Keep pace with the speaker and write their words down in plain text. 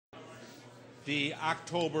The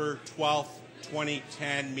October 12th,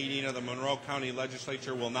 2010 meeting of the Monroe County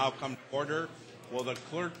Legislature will now come to order. Will the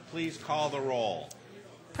clerk please call the roll?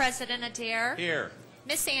 President Adair. Here.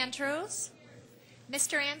 Miss Andrews.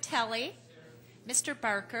 Mr. Antelli. Mr.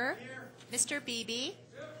 Barker. Mr. Beebe.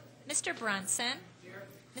 Mr. Brunson.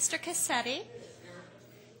 Mr. Cassetti.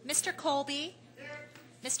 Mr. Colby.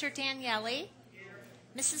 Mr. Daniele.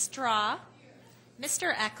 Mrs. Draw.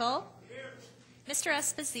 Mr. Eckel. Mr.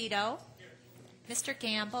 Esposito. Mr.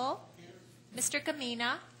 Gamble. Mr.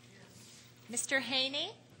 Gamina. Mr.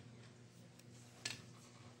 Haney.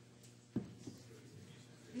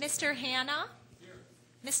 Mr. Hanna.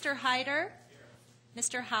 Mr. Hyder.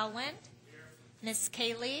 Mr. Howland. Ms.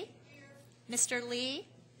 Kaylee. Mr. Lee.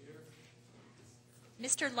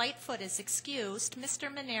 Mr. Lightfoot is excused.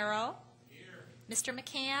 Mr. Monero. Mr.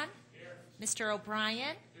 McCann. Mr.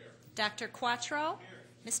 O'Brien. Dr. Quattro.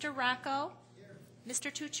 Mr. Rocco.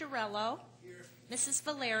 Mr. Tucciarello. Mrs.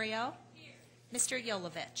 Valerio. Mr.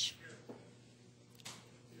 Yolovich.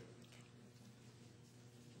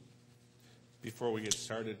 Before we get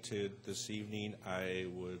started this evening, I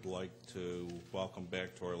would like to welcome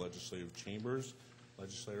back to our legislative chambers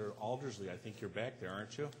Legislator Aldersley. I think you're back there,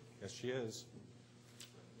 aren't you? Yes, she is.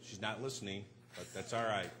 She's not listening, but that's all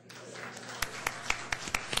right.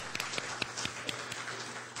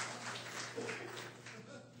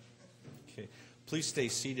 Okay. Please stay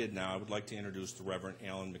seated now. I would like to introduce the Reverend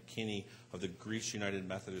Alan McKinney of the Greece United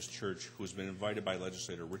Methodist Church, who has been invited by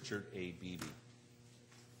Legislator Richard A. Beebe.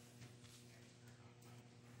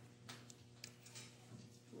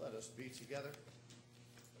 Let us be together.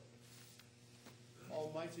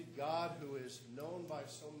 Almighty God, who is known by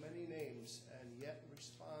so many names and yet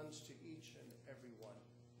responds to each and every one,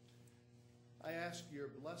 I ask your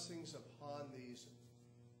blessings upon these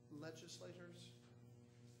legislators.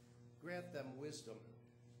 Grant them wisdom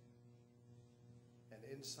and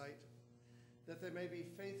insight, that they may be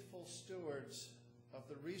faithful stewards of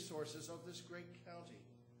the resources of this great county.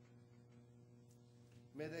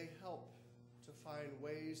 May they help to find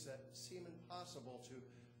ways that seem impossible, to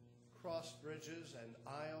cross bridges and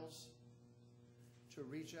aisles, to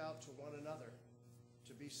reach out to one another,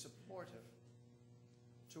 to be supportive,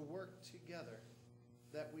 to work together,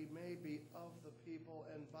 that we may be of the people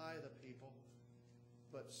and by the people,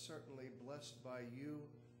 but certainly blessed by you,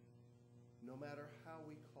 no matter how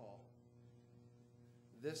we call.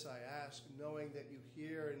 This I ask, knowing that you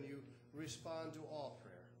hear and you respond to all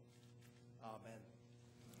prayer. Amen.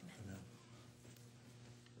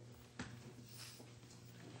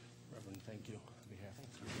 Thank you on behalf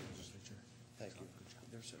of the legislature. Thank you. Good job.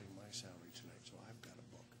 They're setting my salary tonight, so I've got a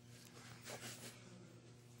book.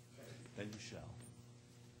 Then you shall.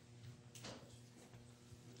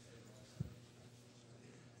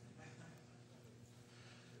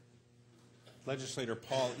 Legislator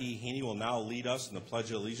Paul E. Haney will now lead us in the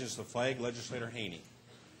Pledge of Allegiance to the flag. Legislator Haney.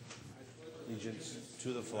 Allegiance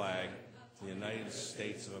to the flag of the United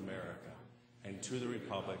States of America and to the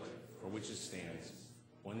republic for which it stands,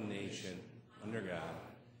 one nation, under God,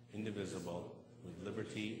 indivisible, with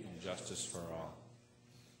liberty and justice for all.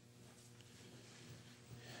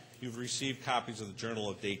 You've received copies of the Journal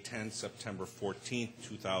of date 10 September 14,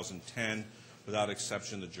 2010. Without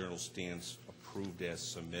exception, the journal stands approved as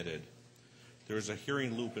submitted. There is a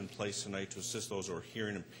hearing loop in place tonight to assist those who are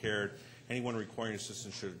hearing impaired. Anyone requiring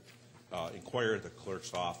assistance should inquire at the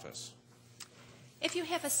clerk's office. If you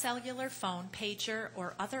have a cellular phone, pager,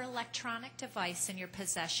 or other electronic device in your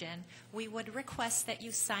possession, we would request that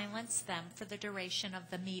you silence them for the duration of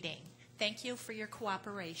the meeting. Thank you for your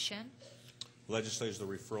cooperation. Legislators, the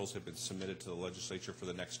referrals have been submitted to the legislature for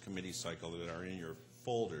the next committee cycle that are in your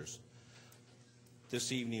folders.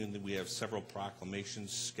 This evening we have several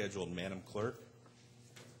proclamations scheduled. Madam Clerk.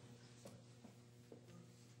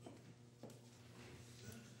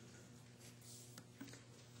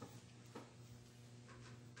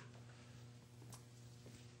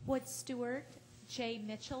 Would Stewart J.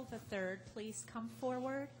 Mitchell III please come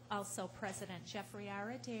forward? Also President Jeffrey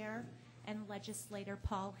R. Adair and Legislator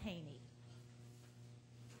Paul Haney.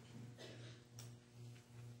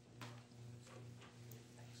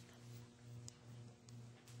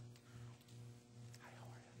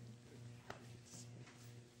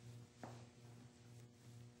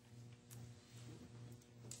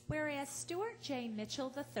 Whereas Stewart J.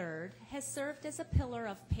 Mitchell III has served as a pillar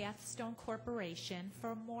of Pathstone Corporation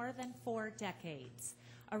for more than 4 decades,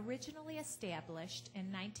 originally established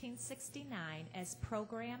in 1969 as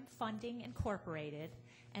Program Funding Incorporated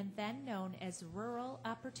and then known as Rural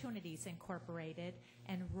Opportunities Incorporated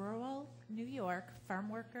and Rural New York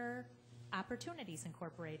Farmworker Opportunities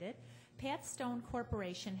Incorporated, Pat Stone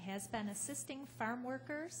Corporation has been assisting farm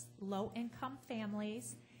workers, low-income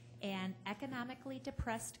families, and economically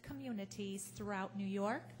depressed communities throughout New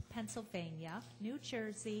York, Pennsylvania, New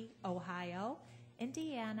Jersey, Ohio,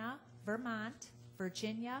 Indiana, Vermont,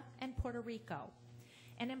 Virginia, and Puerto Rico.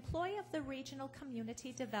 An employee of the Regional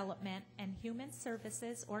Community Development and Human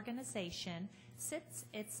Services Organization since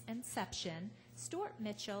its inception, Stuart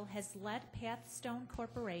Mitchell has led Pat Stone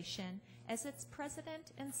Corporation as its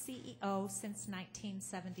president and CEO since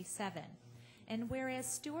 1977. And whereas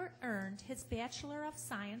Stuart earned his Bachelor of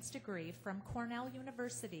Science degree from Cornell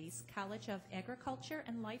University's College of Agriculture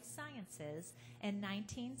and Life Sciences in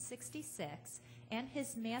 1966, and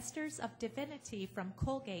his Master's of Divinity from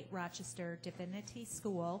Colgate Rochester Divinity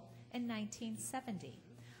School in 1970.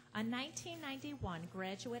 A 1991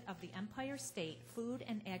 graduate of the Empire State Food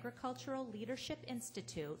and Agricultural Leadership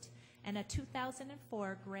Institute and a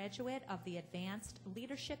 2004 graduate of the Advanced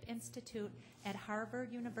Leadership Institute at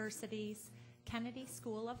Harvard University's Kennedy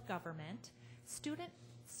School of Government, Stuart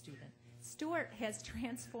has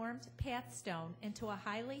transformed Pat Stone into a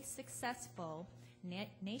highly successful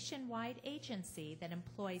nationwide agency that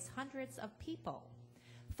employs hundreds of people.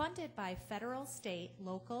 Funded by federal, state,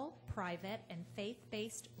 local, private, and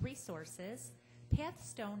faith-based resources, Pat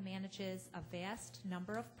Stone manages a vast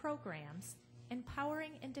number of programs,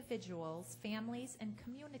 empowering individuals, families, and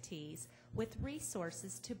communities with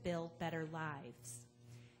resources to build better lives.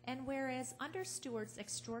 And whereas under Stuart's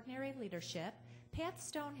extraordinary leadership, Pat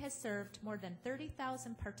Stone has served more than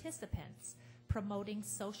 30,000 participants, promoting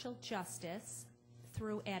social justice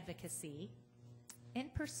through advocacy in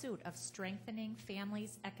pursuit of strengthening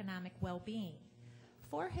families' economic well-being.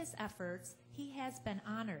 For his efforts, he has been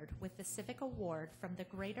honored with the Civic Award from the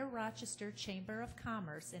Greater Rochester Chamber of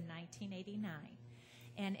Commerce in 1989,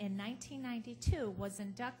 and in 1992 was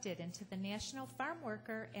inducted into the National Farm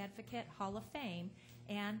Worker Advocate Hall of Fame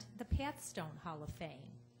and the Pat Stone Hall of Fame.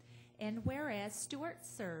 And whereas Stuart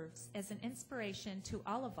serves as an inspiration to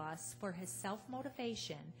all of us for his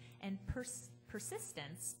self-motivation and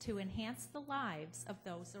persistence to enhance the lives of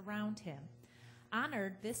those around him,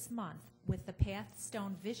 honored this month with the Pat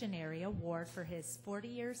Stone Visionary Award for his 40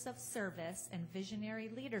 years of service and visionary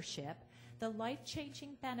leadership, the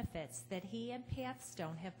life-changing benefits that he and Pat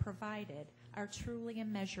Stone have provided are truly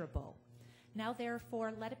immeasurable. Now,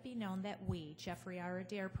 therefore, let it be known that we, Jeffrey R.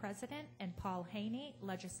 Adair, President, and Paul Haney,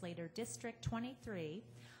 Legislator District 23,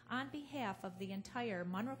 on behalf of the entire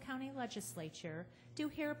Monroe County Legislature, do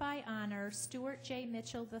hereby honor Stuart J.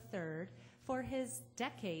 Mitchell III for his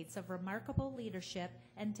decades of remarkable leadership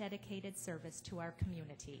and dedicated service to our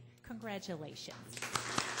community. Congratulations.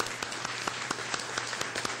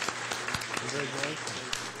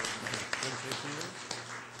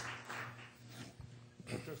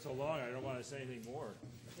 It took so long, I don't want to say anything more.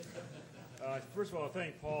 First of all,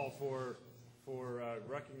 thank Paul for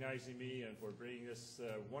recognizing me and for bringing this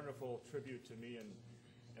wonderful tribute to me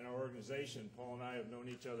and our organization. Paul and I have known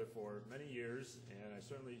each other for many years, and I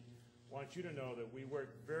certainly want you to know that we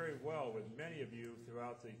work very well with many of you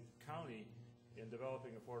throughout the county in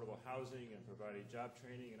developing affordable housing and providing job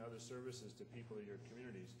training and other services to people in your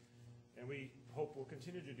communities. And we hope we'll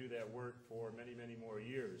continue to do that work for many, many more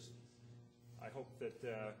years. I hope that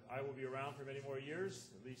I will be around for many more years,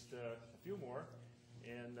 at least a few more.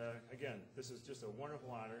 And again, this is just a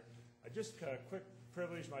wonderful honor. I just quick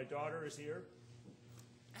privilege, my daughter is here,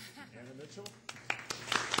 Anna Mitchell.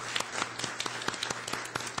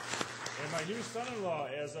 And my new son-in-law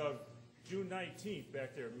as of June 19th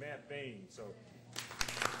back there, Matt Bain. So,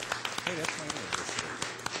 Hey, that's my anniversary.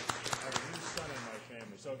 I have a new son in my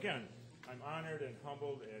family. So again, I'm honored and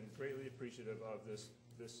humbled and greatly appreciative of this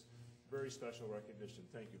very special recognition.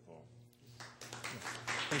 Thank you, Paul.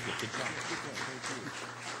 Thank you. Good job. Thank you.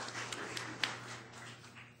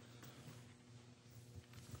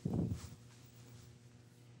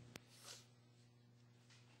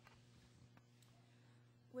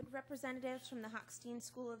 Would representatives from the Hochstein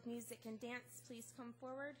School of Music and Dance please come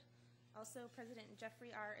forward? Also, President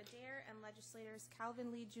Jeffrey R. Adair and legislators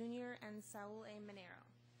Calvin Lee Jr. and Saul A. Monero.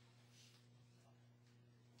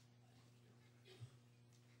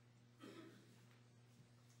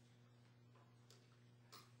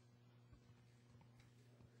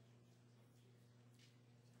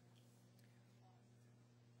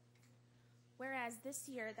 Whereas this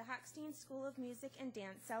year, the Hochstein School of Music and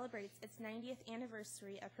Dance celebrates its 90th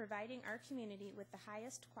anniversary of providing our community with the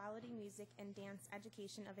highest quality music and dance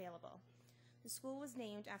education available. The school was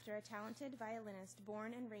named after a talented violinist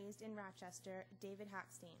born and raised in Rochester, David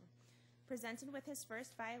Hochstein. Presented with his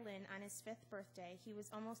first violin on his 5th birthday, he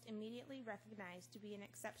was almost immediately recognized to be an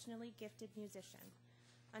exceptionally gifted musician.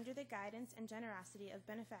 Under the guidance and generosity of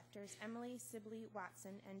benefactors Emily Sibley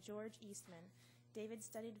Watson and George Eastman, David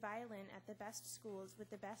studied violin at the best schools with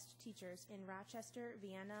the best teachers in Rochester,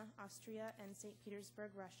 Vienna, Austria, and St.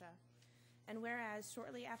 Petersburg, Russia. And whereas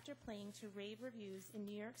shortly after playing to rave reviews in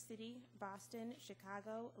New York City, Boston,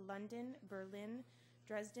 Chicago, London, Berlin,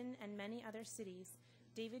 Dresden, and many other cities,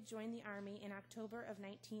 David joined the Army in October of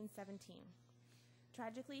 1917.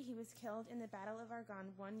 Tragically, he was killed in the Battle of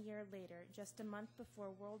Argonne 1 year later, just a month before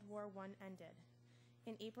World War I ended.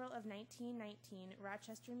 In April of 1919,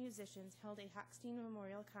 Rochester musicians held a Hochstein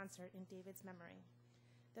Memorial Concert in David's memory.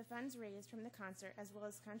 The funds raised from the concert, as well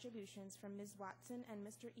as contributions from Ms. Watson and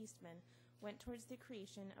Mr. Eastman, went towards the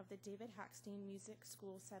creation of the David Hochstein Music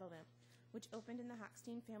School Settlement, which opened in the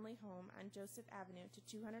Hochstein family home on Joseph Avenue to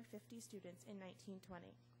 250 students in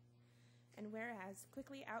 1920. And whereas,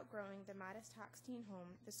 quickly outgrowing the modest Hochstein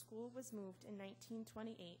home, the school was moved in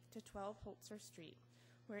 1928 to 12 Holzer Street,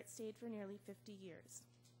 where it stayed for nearly 50 years.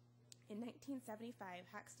 In 1975,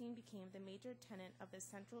 Hochstein became the major tenant of the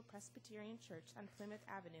Central Presbyterian Church on Plymouth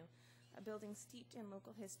Avenue, a building steeped in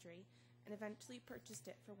local history, and eventually purchased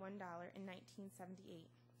it for $1 in 1978.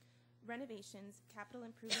 Renovations, capital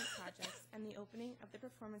improvement projects, and the opening of the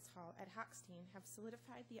Performance Hall at Hochstein have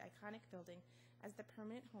solidified the iconic building as the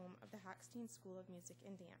permanent home of the Hochstein School of Music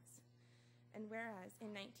and Dance. And whereas in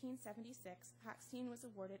 1976, Hochstein was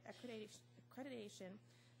awarded accreditation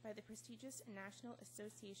by the prestigious National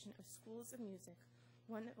Association of Schools of Music,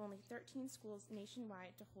 one of only 13 schools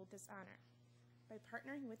nationwide to hold this honor. By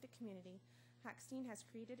partnering with the community, Hochstein has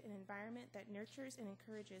created an environment that nurtures and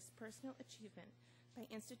encourages personal achievement by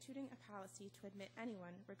instituting a policy to admit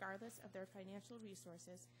anyone, regardless of their financial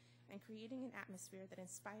resources, and creating an atmosphere that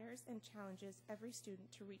inspires and challenges every student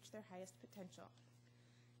to reach their highest potential.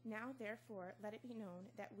 Now, therefore, let it be known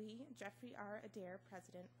that we, Jeffrey R. Adair,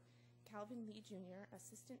 President, Calvin Lee, Jr.,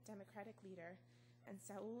 Assistant Democratic Leader, and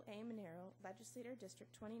Saul A. Monero, Legislator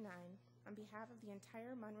District 29, on behalf of the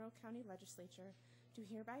entire Monroe County Legislature, do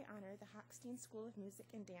hereby honor the Hochstein School of Music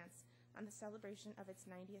and Dance on the celebration of its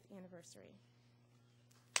 90th anniversary.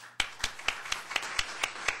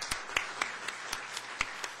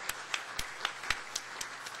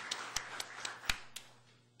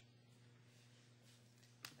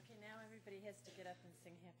 Everybody has to get up and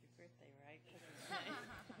sing happy birthday, right?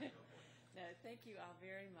 No, thank you all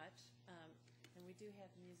very much. And we do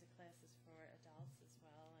have music classes for adults as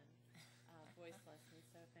well, and voice lessons,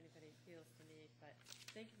 so if anybody feels the need. But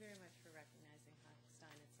thank you very much for recognizing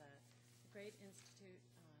Hochstein. It's a great institute.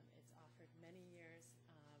 It's offered many years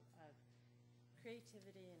of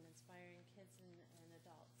creativity and inspiring kids and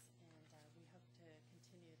adults, and we hope to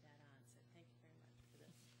continue that on. So thank you very much for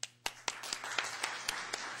this.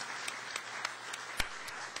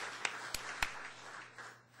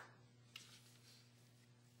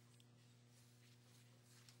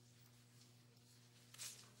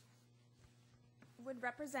 Would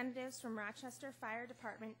representatives from Rochester Fire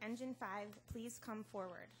Department Engine 5 please come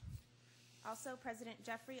forward? Also, President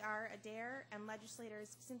Jeffrey R. Adair and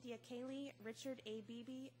legislators Cynthia Cayley, Richard A.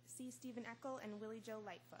 Beebe, C. Stephen Eckel, and Willie Joe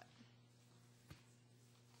Lightfoot.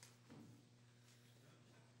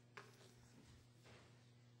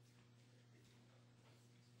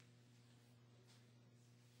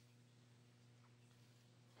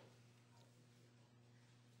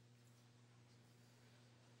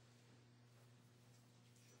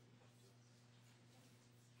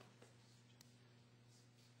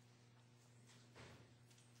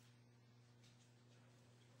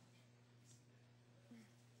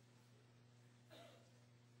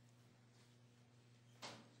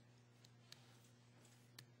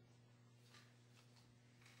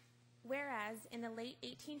 Whereas, in the late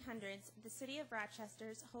 1800s, the City of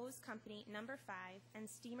Rochester's Hose Company No. 5 and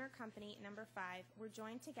Steamer Company No. 5 were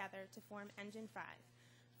joined together to form Engine 5.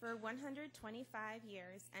 For 125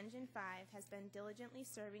 years, Engine 5 has been diligently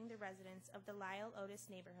serving the residents of the Lyle Otis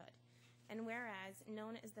neighborhood. And whereas,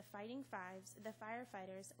 known as the Fighting Fives, the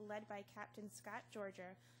firefighters, led by Captain Scott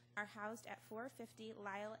Georgia, are housed at 450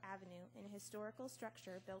 Lyle Avenue in a historical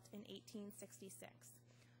structure built in 1866.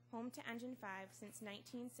 Home to Engine 5 since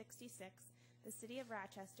 1966, the City of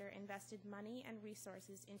Rochester invested money and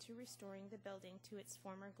resources into restoring the building to its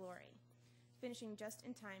former glory, finishing just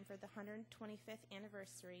in time for the 125th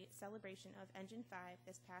anniversary celebration of Engine 5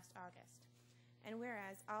 this past August. And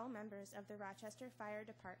whereas all members of the Rochester Fire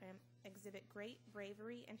Department exhibit great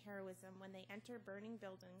bravery and heroism when they enter burning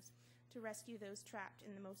buildings to rescue those trapped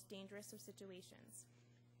in the most dangerous of situations.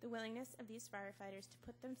 The willingness of these firefighters to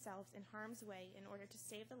put themselves in harm's way in order to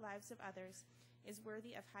save the lives of others is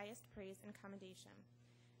worthy of highest praise and commendation.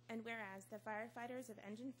 And whereas the firefighters of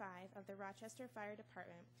Engine 5 of the Rochester Fire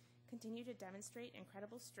Department continue to demonstrate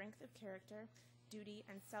incredible strength of character, duty,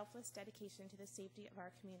 and selfless dedication to the safety of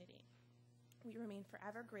our community. We remain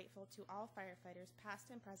forever grateful to all firefighters,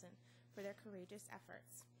 past and present, for their courageous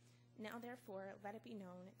efforts. Now, therefore, let it be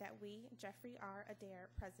known that we, Jeffrey R.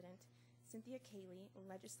 Adair, President, Cynthia Cayley,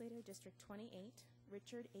 Legislator District 28,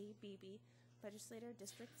 Richard A. Beebe, Legislator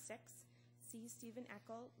District 6, C. Stephen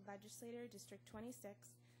Eckel, Legislator District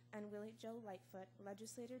 26, and Willie Joe Lightfoot,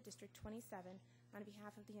 Legislator District 27, on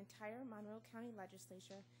behalf of the entire Monroe County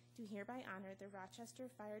Legislature, do hereby honor the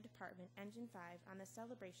Rochester Fire Department Engine 5 on the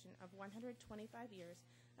celebration of 125 years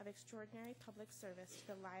of extraordinary public service to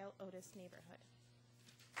the Lyle Otis neighborhood.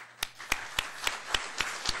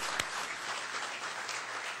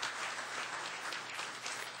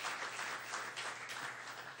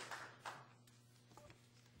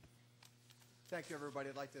 Thank you,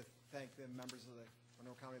 everybody. I'd like to thank the members of the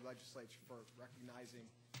Monroe County Legislature for recognizing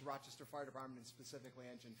the Rochester Fire Department, and specifically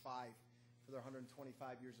Engine 5, for their 125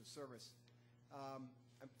 years of service.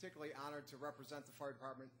 I'm particularly honored to represent the fire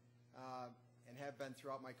department and have been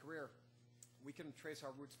throughout my career. We can trace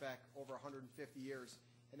our roots back over 150 years.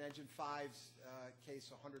 In Engine 5's case,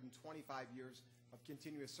 125 years of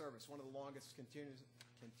continuous service, one of the longest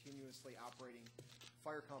continuously operating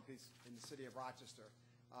fire companies in the city of Rochester.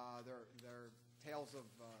 Their tales of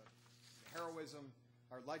heroism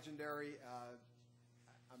are legendary.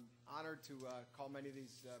 I'm honored to call many of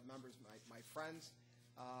these members my friends.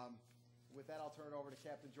 With that, I'll turn it over to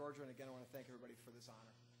Captain Georgia, and again, I want to thank everybody for this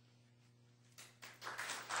honor.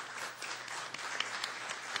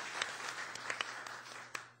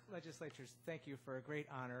 Legislatures, thank you for a great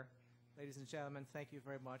honor. Ladies and gentlemen, thank you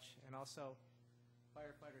very much. And also,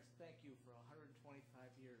 firefighters, thank you for 125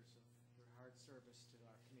 years of your hard service to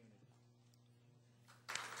our community.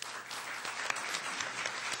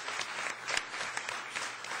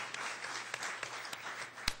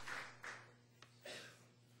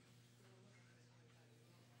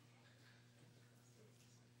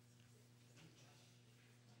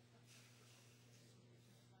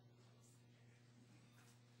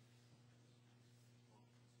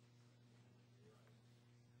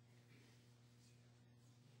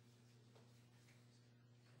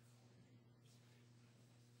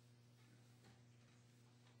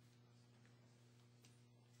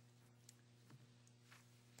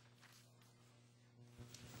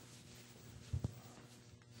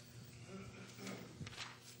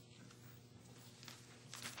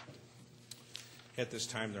 At this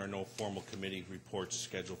time, there are no formal committee reports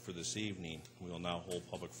scheduled for this evening. We will now hold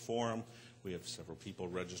public forum. We have several people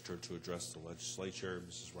registered to address the legislature.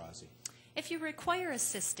 Mrs. Rossi. If you require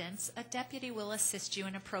assistance, a deputy will assist you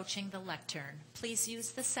in approaching the lectern. Please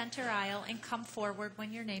use the center aisle and come forward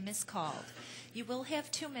when your name is called. You will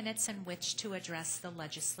have 2 minutes in which to address the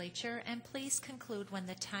legislature, and please conclude when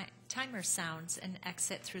the timer sounds and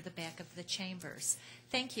exit through the back of the chambers.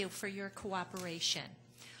 Thank you for your cooperation.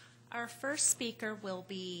 Our first speaker will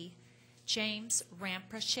be James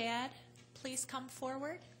Ramprashad. Please come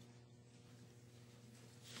forward.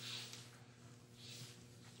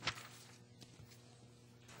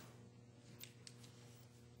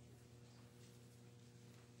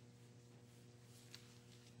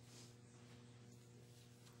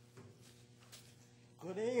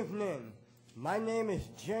 Good evening. My name is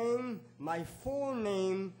James. My full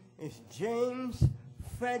name is James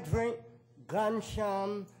Frederick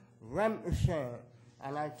Gansham Ramprashad.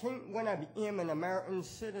 And I think when I became an American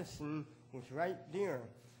citizen was right there.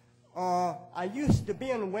 I used to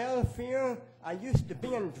be on welfare. I used to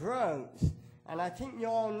be on drugs. And I think you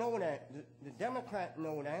all know that. The Democrats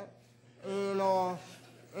know that.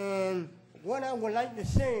 And what I would like to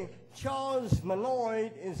say, Charles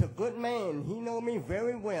Monroe is a good man. He know me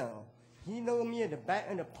very well. He know me at the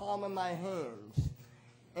back of the palm of my hands.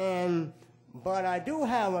 But I do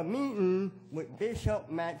have a meeting with Bishop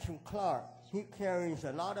Matthew Clark. He carries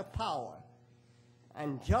a lot of power,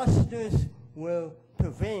 and justice will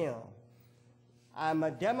prevail. I'm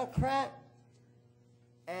a Democrat,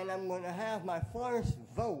 and I'm going to have my first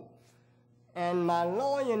vote. And my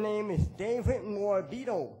lawyer name is David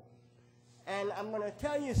Morbido. And I'm going to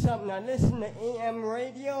tell you something. I listen to AM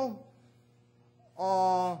radio,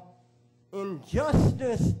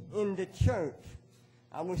 injustice in the church.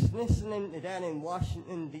 I was listening to that in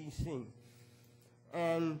Washington, D.C.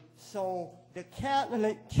 And so the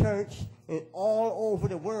Catholic Church is all over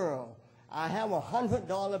the world. I have a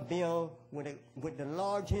 $100 bill with the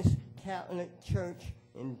largest Catholic church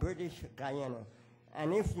in British Guyana.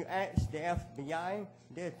 And if you ask the FBI,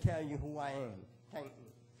 they'll tell you who I am. Thank you.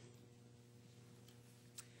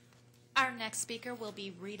 Our next speaker will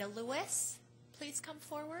be Rita Lewis. Please come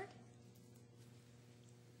forward.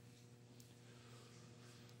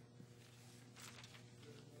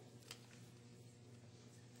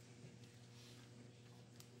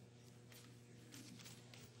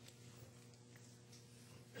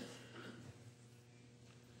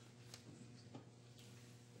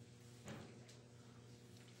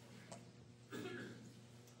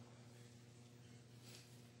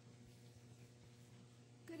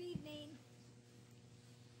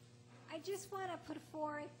 I just want to put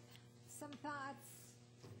forth some thoughts.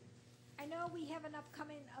 I know we have an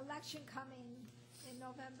upcoming election coming in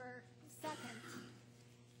November 2nd,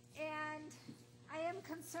 and I am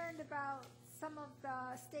concerned about some of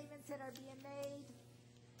the statements that are being made,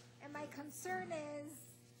 and my concern is,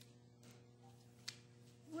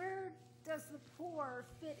 where does the poor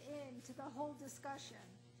fit into the whole discussion?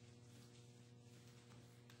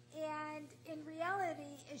 And in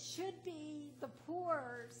reality, it should be the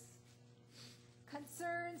poor's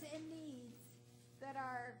concerns and needs that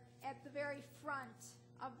are at the very front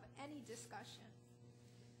of any discussion.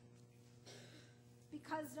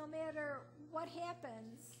 Because no matter what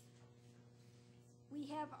happens, we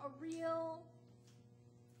have a real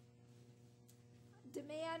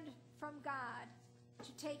demand from God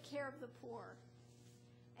to take care of the poor.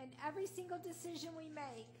 And every single decision we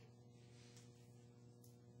make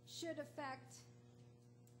should affect,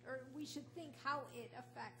 or we should think how it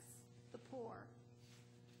affects the poor.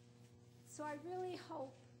 So I really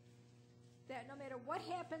hope that no matter what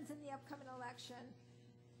happens in the upcoming election,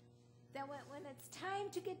 that when it's time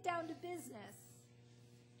to get down to business,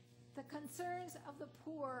 the concerns of the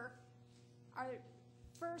poor are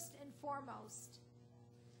first and foremost.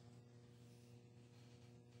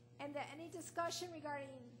 And that any discussion regarding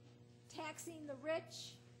taxing the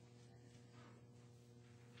rich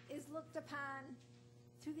is looked upon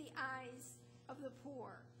through the eyes of the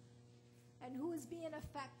poor and who is being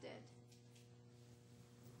affected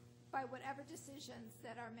by whatever decisions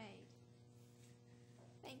that are made.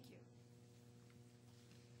 Thank you.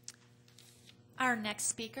 Our next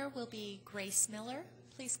speaker will be Grace Miller.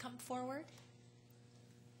 Please come forward.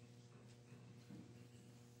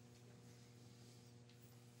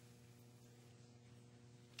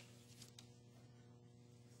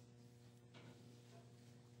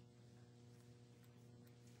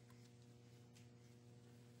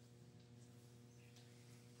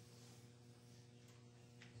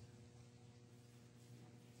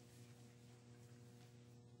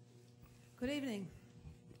 Good evening.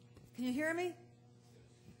 Can you hear me?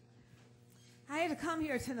 I had to come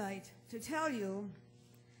here tonight to tell you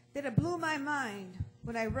that it blew my mind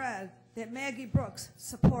when I read that Maggie Brooks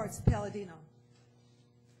supports Palladino.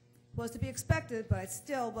 It was to be expected, but it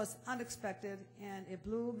still was unexpected, and it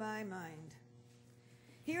blew my mind.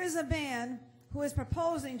 Here is a man who is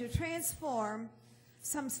proposing to transform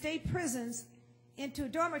some state prisons into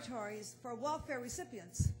dormitories for welfare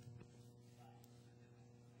recipients,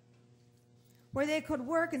 where they could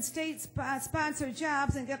work in state-sponsored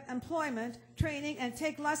jobs and get employment, training, and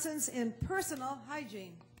take lessons in personal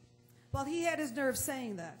hygiene. Well, he had his nerve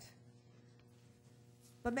saying that.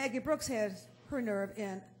 But Maggie Brooks had her nerve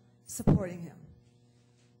in supporting him.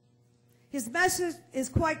 His message is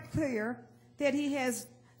quite clear that he has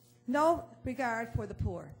no regard for the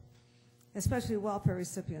poor, especially welfare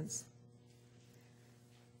recipients.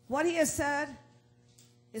 What he has said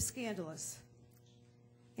is scandalous.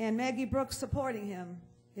 And Maggie Brooks supporting him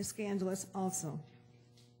is scandalous also.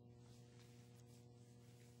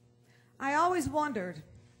 I always wondered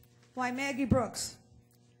why Maggie Brooks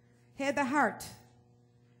had the heart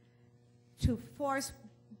to force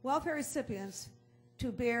welfare recipients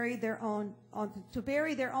to bury their own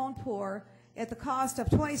poor at the cost of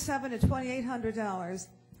 $2,700 to $2,800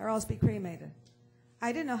 or else be cremated.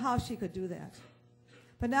 I didn't know how she could do that.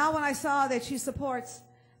 But now when I saw that she supports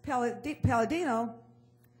Palladino,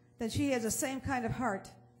 then she has the same kind of heart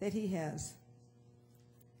that he has.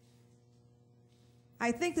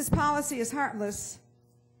 I think this policy is heartless,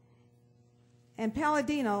 and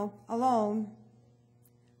Palladino alone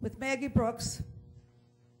with Maggie Brooks,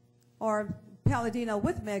 or Palladino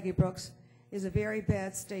with Maggie Brooks, is a very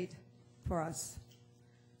bad state for us.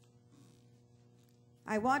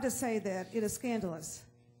 I want to say that it is scandalous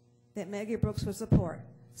that Maggie Brooks would support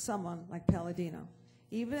someone like Palladino,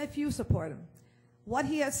 even if you support him. What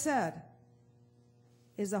he has said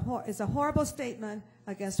is a horrible statement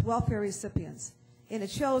against welfare recipients, and it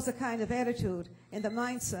shows the kind of attitude and the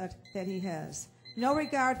mindset that he has. No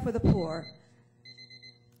regard for the poor,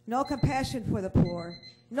 no compassion for the poor,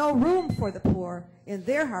 no room for the poor in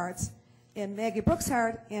their hearts, in Maggie Brooks'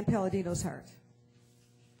 heart and Palladino's heart.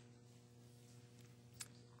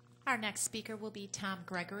 Our next speaker will be Tom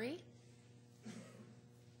Gregory.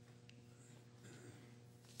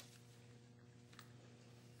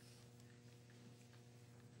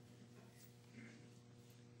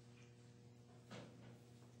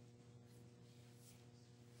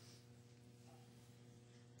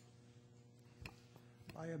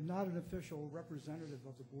 I am not an official representative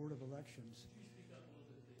of the Board of Elections.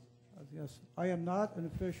 Yes, I am not an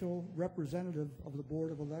official representative of the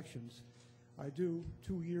Board of Elections. I do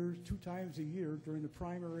 2 times a year during the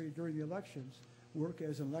primary, during the elections, work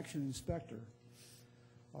as an election inspector.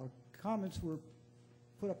 Comments were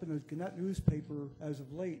put up in the Gannett newspaper as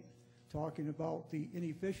of late talking about the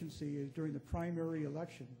inefficiency during the primary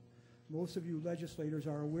election. Most of you legislators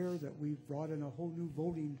are aware that we've brought in a whole new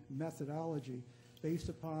voting methodology based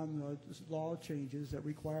upon law changes that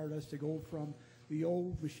required us to go from the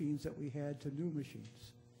old machines that we had to new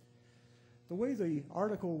machines. The way the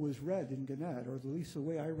article was read in Gannett, or at least the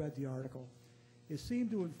way I read the article, it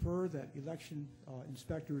seemed to infer that election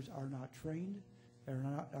inspectors are not trained,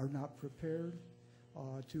 are not prepared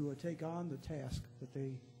to take on the task that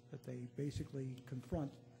they basically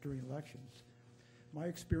confront during elections. My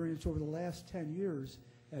experience over the last 10 years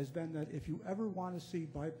has been that if you ever want to see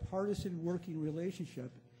bipartisan working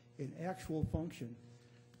relationship in actual function,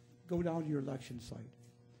 go down to your election site.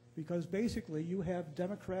 Because basically you have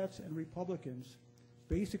Democrats and Republicans,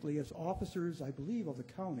 basically as officers, I believe, of the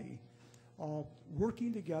county,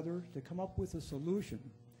 working together to come up with a solution.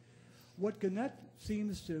 What Gannett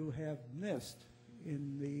seems to have missed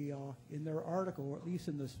in their article, or at least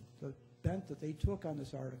in the bent that they took on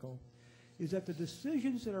this article, is that the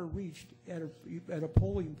decisions that are reached at a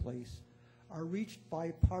polling place are reached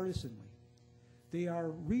bipartisanly. They are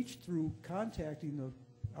reached through contacting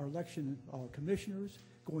our election commissioners,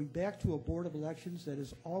 going back to a Board of Elections that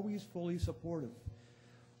is always fully supportive.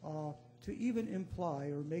 To even imply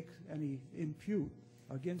or make any impute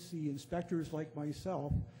against the inspectors like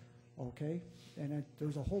myself, okay, and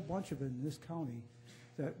there's a whole bunch of it in this county,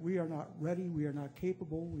 that we are not ready, we are not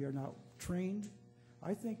capable, we are not trained,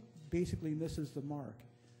 I think basically misses the mark.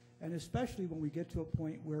 And especially when we get to a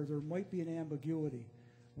point where there might be an ambiguity,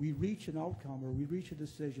 we reach an outcome or we reach a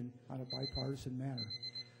decision on a bipartisan manner.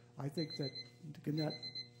 I think that Gannett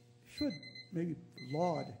should maybe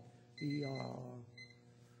laud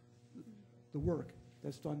the work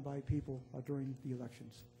that's done by people during the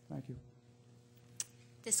elections. Thank you.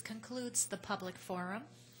 This concludes the public forum.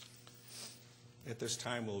 At this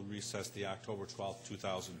time, we'll recess the October 12,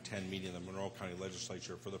 2010 meeting of the Monroe County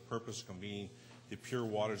Legislature for the purpose of convening the Pure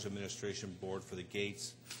Waters Administration Board for the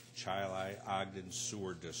Gates, Chili, Ogden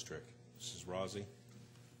Sewer District. Mrs. Rossi.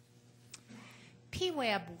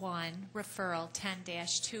 PWAB 1, referral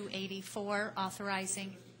 10-284,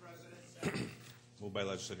 authorizing. Moved by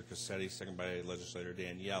Legislator Cassetti, second by Legislator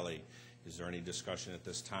Daniele. Is there any discussion at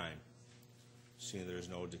this time? Seeing there is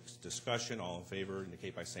no discussion, all in favor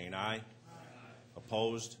indicate by saying aye. Aye.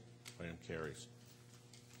 Opposed? Item carries.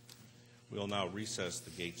 We will now recess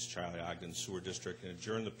the Gates, Chili, Ogden Sewer District and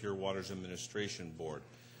adjourn the Pure Waters Administration Board.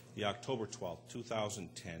 The October 12,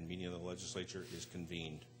 2010 meeting of the Legislature is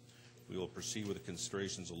convened. We will proceed with the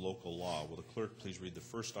considerations of local law. Will the clerk please read the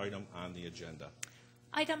first item on the agenda?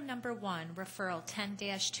 Item number 1, referral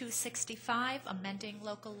 10-265, amending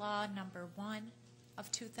local law number 1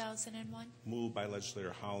 of 2001. Moved by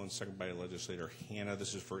Legislator Howland, second by Legislator Hanna.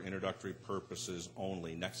 This is for introductory purposes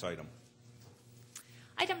only. Next item.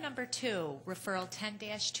 Item number 2, referral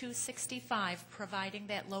 10-265, providing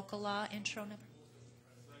that local law intro number.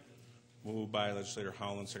 Moved by Legislator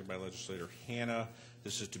Howland, second by Legislator Hanna.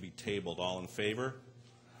 This is to be tabled. All in favor?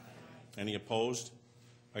 Any opposed?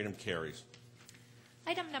 Item carries.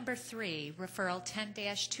 Item number 3, referral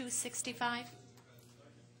 10-265.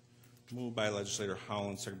 Moved by Legislator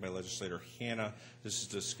Howland, second by Legislator Hanna. This is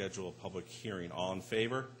to schedule a public hearing. All in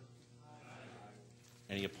favor?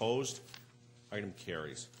 Any opposed? Item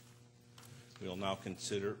carries. We will now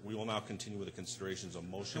continue with the considerations of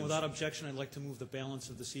motions. And without objection, I'd like to move the balance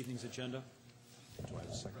of this evening's agenda. Do I have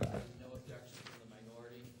a second? No objection from the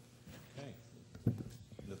minority. Okay.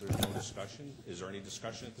 If there's no discussion, is there any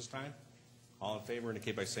discussion at this time? All in favor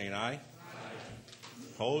indicate by saying aye. Aye.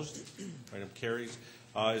 Opposed? Item carries.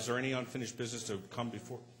 Is there any unfinished business to come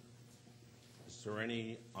before? Is there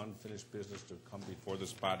any unfinished business to come before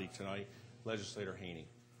this body tonight? Legislator Haney.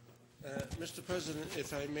 Mr. President,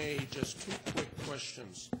 if I may, just 2 quick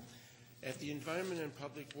questions. At the Environment and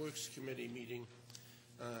Public Works Committee meeting,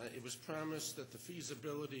 it was promised that the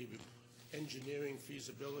engineering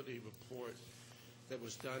feasibility report that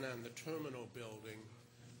was done on the terminal building,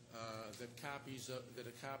 that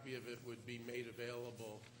a copy of it would be made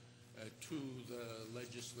available to the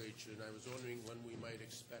legislature, and I was wondering when we might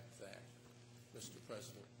expect that, Mr.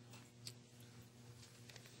 President.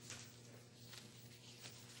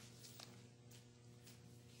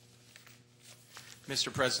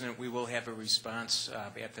 Mr. President, we will have a response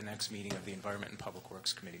at the next meeting of the Environment and Public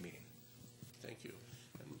Works Committee meeting. Thank you.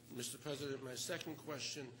 And Mr. President, my second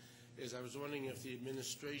question is I was wondering if the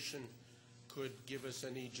administration could give us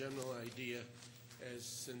any general idea, as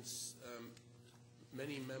since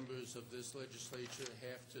many members of this legislature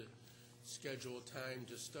have to schedule time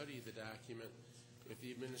to study the document, if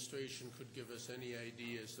the administration could give us any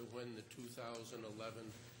idea as to when the 2011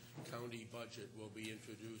 county budget will be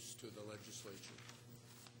introduced to the legislature.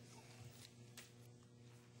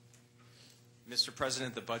 Mr.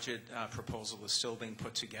 President, the budget proposal is still being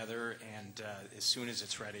put together, and as soon as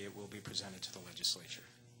it's ready, it will be presented to the legislature.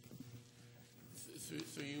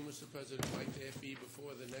 Through you, Mr. President, might that be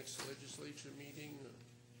before the next legislature meeting?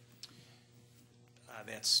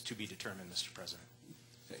 That's to be determined, Mr. President.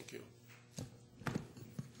 Thank you.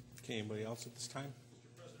 Okay, anybody else at this time?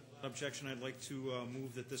 Mr. President, without objection, I'd like to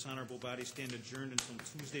move that this honorable body stand adjourned until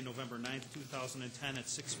Tuesday, November 9th, 2010 at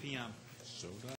 6 p.m. So done.